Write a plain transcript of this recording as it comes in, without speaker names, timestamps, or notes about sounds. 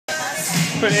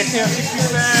Put Anytime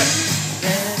 65.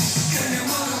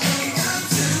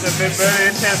 The big buddy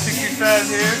Anytime 65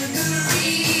 here.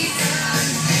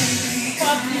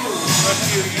 Fuck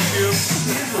you, YouTube.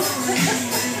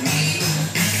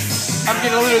 I'm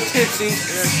getting a little tipsy.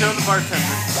 Yeah, show the bartender.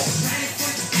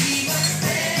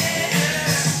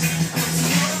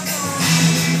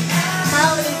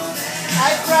 Molly, I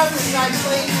promise I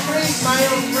clean freeze my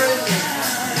own prison.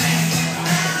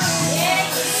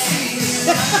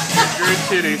 Your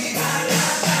titties.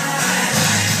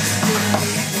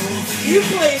 You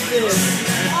played this.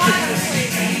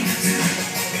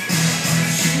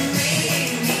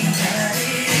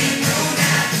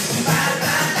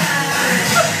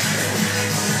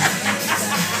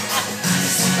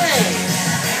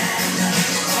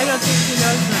 I don't think she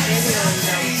knows her video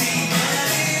though.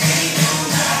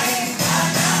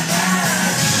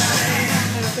 I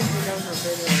don't think she knows her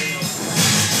video.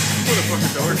 Put a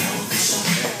fucking door.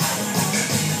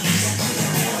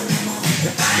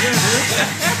 Yeah, dude.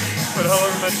 Put it all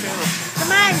over my channel.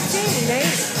 Come on, sing, Nate.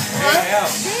 Yeah,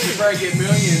 you probably get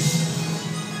millions.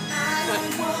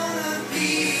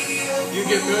 You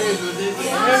get millions with this.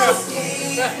 Yeah.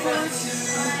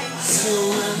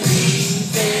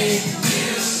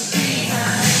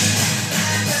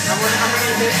 How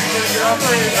many days you gonna get off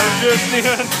right now? I'm just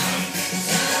doing.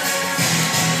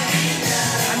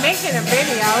 I'm making a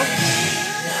video.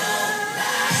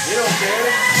 You don't care.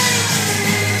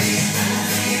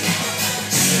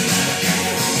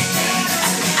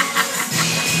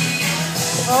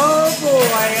 Oh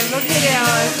boy, look at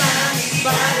Alice.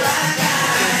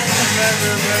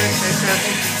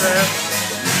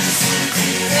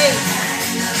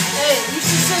 Hey, you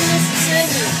should send this to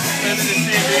Cindy. Send it to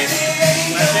Cindy.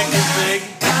 My dick is big.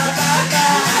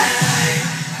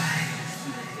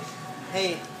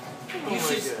 Hey,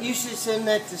 you should send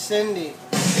that to Cindy.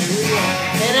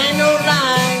 It ain't no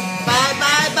lie. Bye,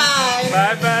 bye, bye.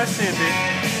 Bye bye, Cindy.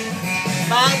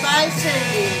 Bye, bye,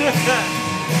 Cindy.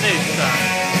 Next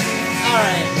time. All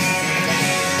right.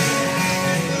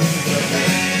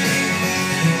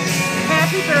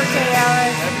 Happy birthday,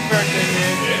 Alice. Happy birthday,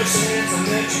 man.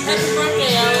 Happy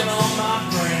birthday, Alex.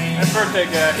 Happy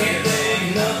birthday, guy. Did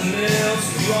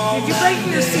you break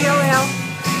your seal, Al?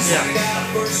 Yeah.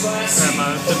 Grandma, it's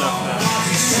enough now.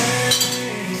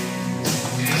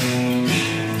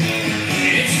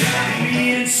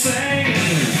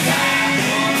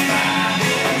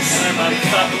 Grandma,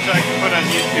 stop the track and put on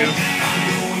YouTube.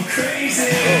 Put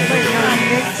it on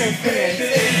Nysc.